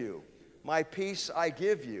leave you, my peace I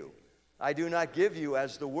give you. I do not give you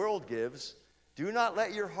as the world gives. Do not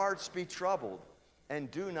let your hearts be troubled,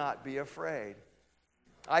 and do not be afraid.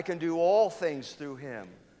 I can do all things through Him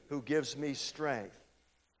who gives me strength.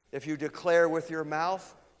 If you declare with your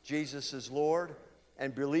mouth Jesus is Lord,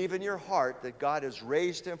 and believe in your heart that God has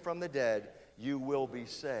raised Him from the dead, you will be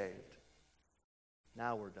saved.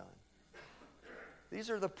 Now we're done. These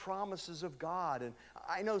are the promises of God, and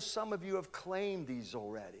I know some of you have claimed these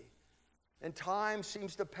already. And time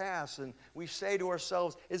seems to pass, and we say to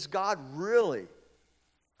ourselves, is God really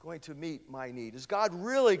going to meet my need? Is God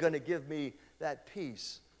really going to give me that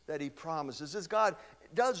peace that He promises?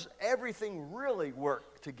 Does everything really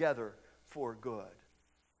work together for good?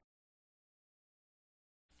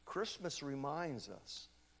 Christmas reminds us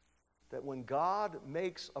that when God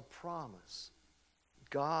makes a promise,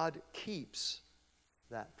 God keeps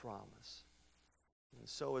that promise. And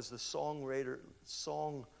so as the songwriter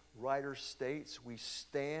states, we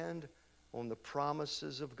stand on the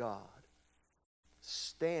promises of God.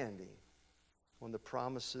 Standing on the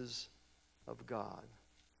promises of God.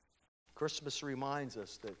 Christmas reminds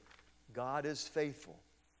us that God is faithful.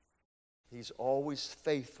 He's always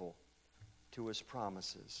faithful to His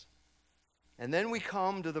promises. And then we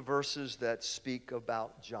come to the verses that speak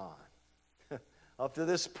about John. Up to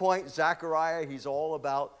this point, Zechariah, he's all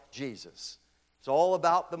about Jesus. It's all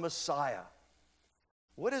about the Messiah.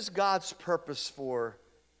 What is God's purpose for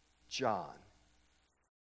John?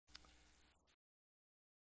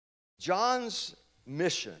 John's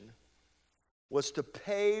mission was to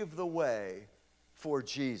pave the way for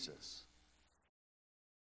Jesus.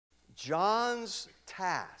 John's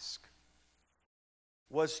task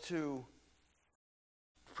was to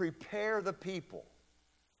prepare the people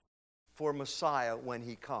for Messiah when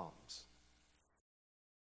He comes.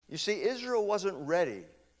 You see, Israel wasn't ready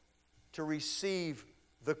to receive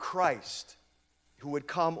the Christ who would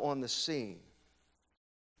come on the scene.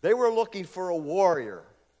 They were looking for a warrior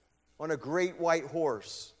on a great white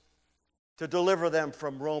horse to deliver them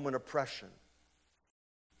from Roman oppression.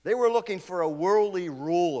 They were looking for a worldly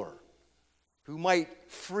ruler who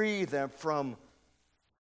might free them from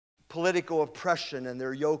political oppression and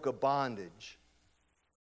their yoke of bondage.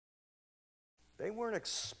 They weren't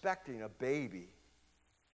expecting a baby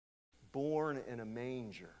born in a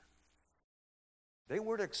manger. They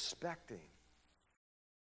weren't expecting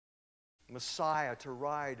Messiah to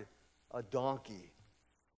ride a donkey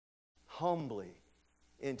humbly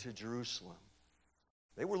into Jerusalem.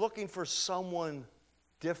 They were looking for someone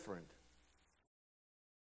different.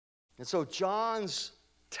 And so John's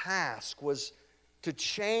task was to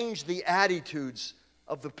change the attitudes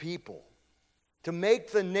of the people, to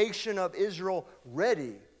make the nation of Israel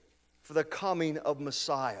ready for the coming of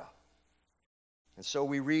Messiah. And so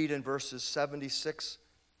we read in verses 76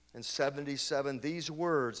 and 77 these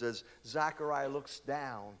words as Zechariah looks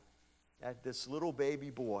down at this little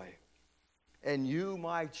baby boy. And you,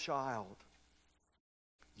 my child,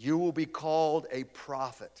 you will be called a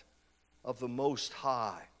prophet of the Most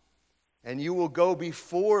High. And you will go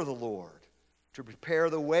before the Lord to prepare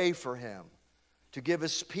the way for him, to give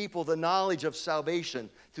his people the knowledge of salvation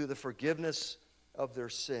through the forgiveness of their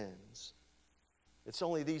sins. It's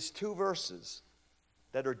only these 2 verses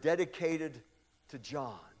that are dedicated to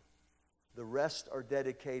John. The rest are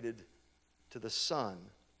dedicated to the Son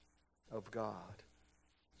of God.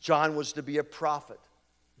 John was to be a prophet.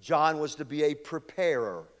 John was to be a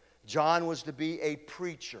preparer. John was to be a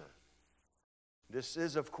preacher. This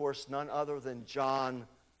is, of course, none other than John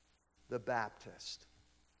the Baptist.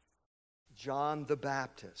 John the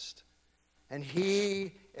Baptist. And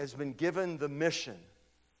he has been given the mission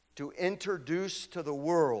to introduce to the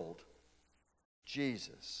world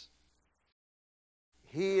Jesus.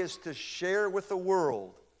 He is to share with the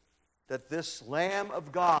world that this Lamb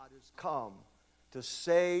of God has come to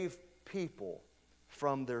save people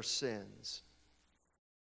from their sins.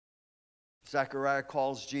 Zechariah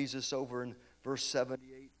calls Jesus over in verse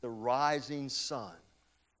 78 the rising sun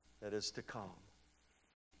that is to come.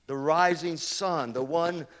 The rising sun, the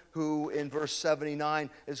one who in verse 79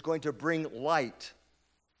 is going to bring light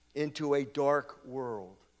into a dark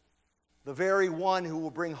world. The very one who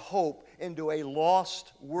will bring hope into a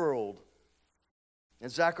lost world.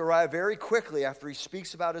 And Zechariah very quickly, after he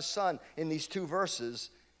speaks about his son in these 2 verses,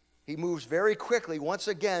 he moves very quickly once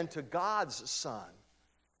again to God's Son,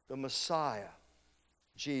 the Messiah,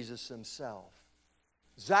 Jesus himself.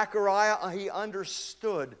 Zechariah, he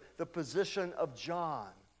understood the position of John.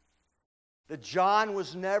 That John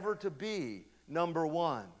was never to be number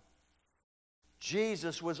 1.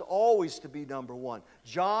 Jesus was always to be number 1.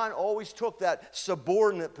 John always took that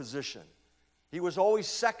subordinate position. He was always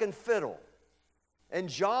second fiddle. And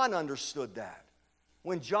John understood that.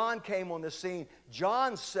 When John came on the scene,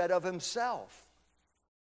 John said of himself,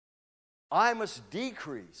 I must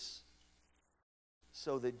decrease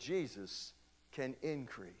so that Jesus can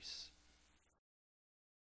increase.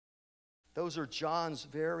 Those are John's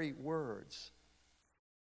very words.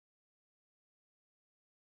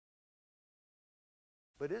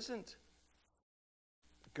 But isn't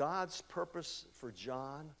God's purpose for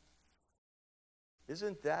John,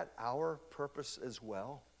 isn't that our purpose as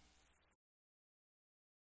well?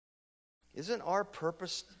 Isn't our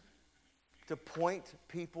purpose to point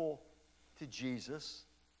people to Jesus,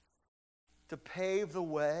 to pave the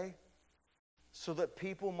way so that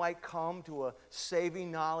people might come to a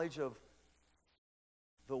saving knowledge of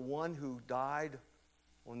the one who died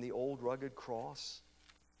on the old rugged cross?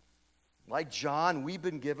 Like John, we've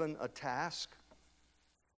been given a task.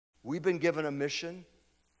 We've been given a mission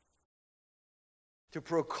to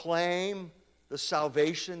proclaim the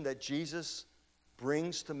salvation that Jesus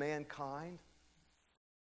brings to mankind.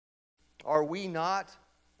 Are we not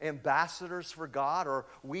ambassadors for God? Are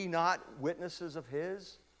we not witnesses of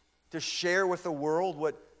His to share with the world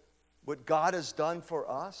what God has done for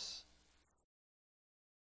us?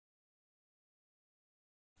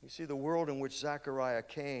 You see, the world in which Zechariah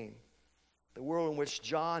came, the world in which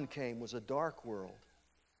John came, was a dark world.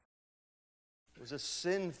 It was a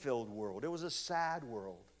sin-filled world. It was a sad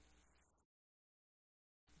world.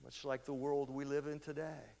 Much like the world we live in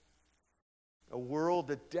today. A world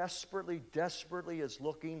that desperately, desperately is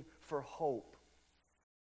looking for hope.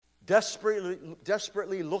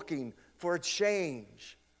 Desperately looking for a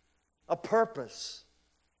change, a purpose.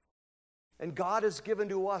 And God has given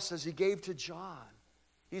to us, as He gave to John,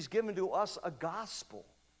 He's given to us a gospel.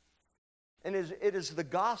 And it is the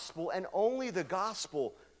gospel, and only the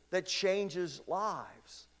gospel, that changes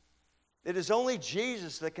lives. It is only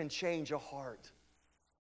Jesus that can change a heart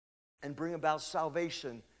and bring about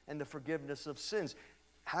salvation and the forgiveness of sins.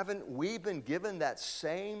 Haven't we been given that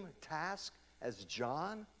same task as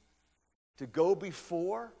John? To go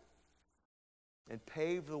before and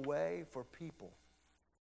pave the way for people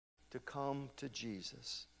to come to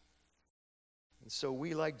Jesus. And so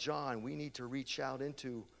we, like John, we need to reach out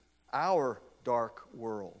into our dark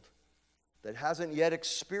world that hasn't yet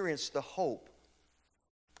experienced the hope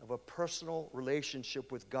of a personal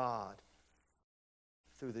relationship with God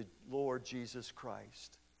through the Lord Jesus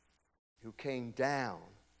Christ, who came down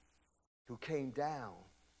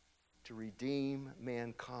to redeem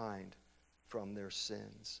mankind from their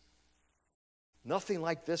sins. Nothing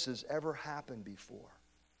like this has ever happened before.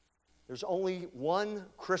 There's only one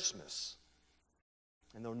Christmas,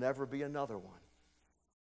 and there'll never be another one.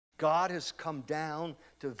 God has come down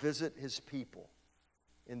to visit His people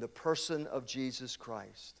in the person of Jesus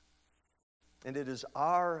Christ. And it is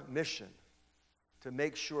our mission to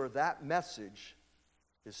make sure that message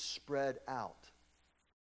is spread out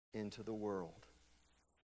into the world.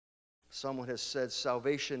 Someone has said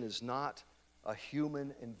salvation is not a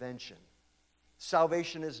human invention.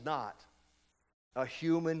 Salvation is not a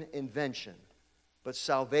human invention, but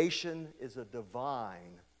salvation is a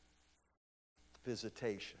divine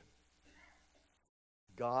visitation.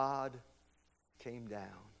 God came down.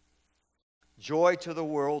 Joy to the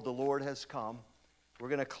world, the Lord has come. We're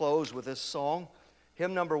going to close with this song,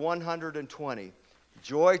 hymn number 120.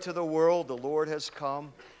 Joy to the world, the Lord has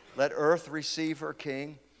come. Let earth receive her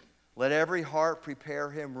King. Let every heart prepare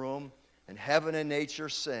him room, and heaven and nature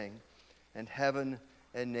sing, and heaven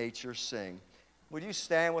and nature sing. Would you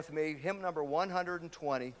stand with me? Hymn number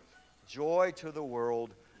 120, Joy to the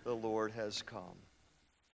world, the Lord has come.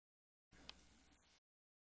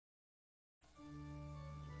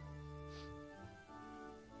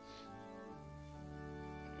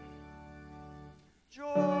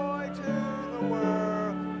 Joy to the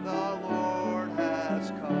world, the Lord has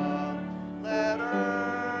come. Let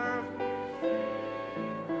earth,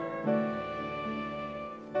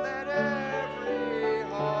 let every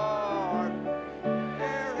heart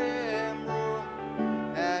hear him room,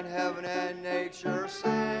 and heaven and nature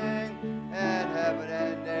sing, and heaven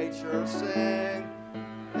and nature sing,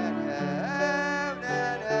 and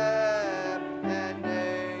heaven and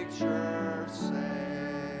nature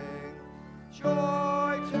sing.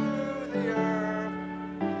 Joy to the earth,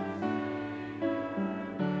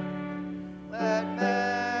 let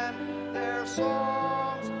men their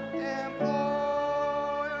songs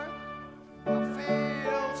employ, of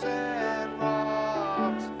fields and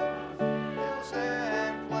rocks, hills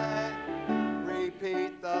and plain,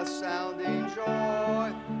 repeat the sounding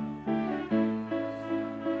joy.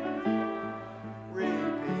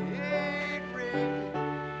 Repeat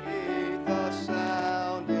the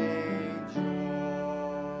sounding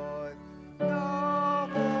joy. No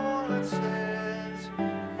more sins,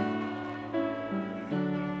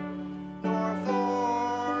 nor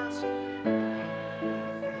thorns.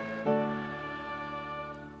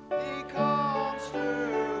 He comes to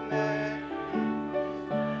make,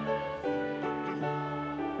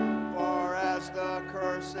 for as the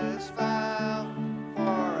curse is found,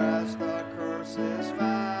 for as the curse is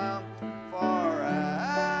found, for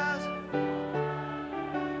as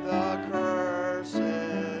the curse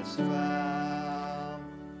is found.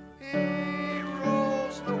 He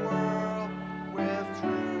rules the world with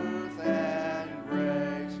truth and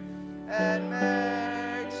grace, and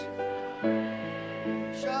makes,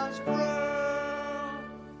 shines through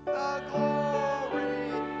the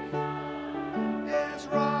glory, his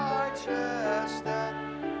righteousness,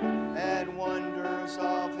 and wonders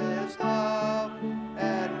of his love,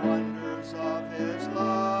 and wonders of his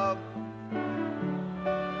love,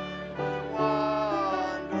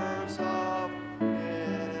 wonders of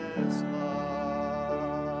his love.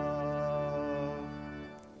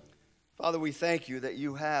 Father, we thank you that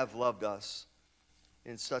you have loved us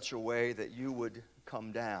in such a way that you would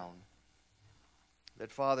come down,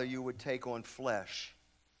 that, Father, you would take on flesh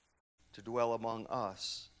to dwell among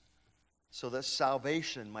us, so that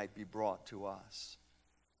salvation might be brought to us.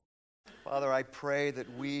 Father, I pray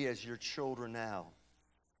that we as your children now,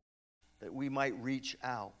 that we might reach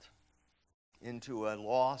out into a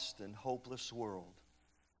lost and hopeless world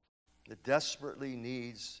that desperately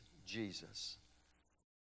needs Jesus.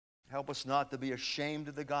 Help us not to be ashamed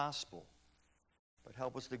of the gospel, but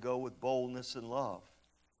help us to go with boldness and love.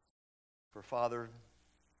 For, Father,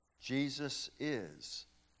 Jesus is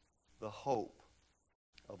the hope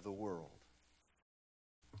of the world.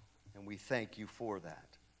 And we thank you for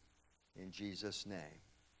that. In Jesus' name,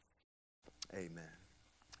 amen.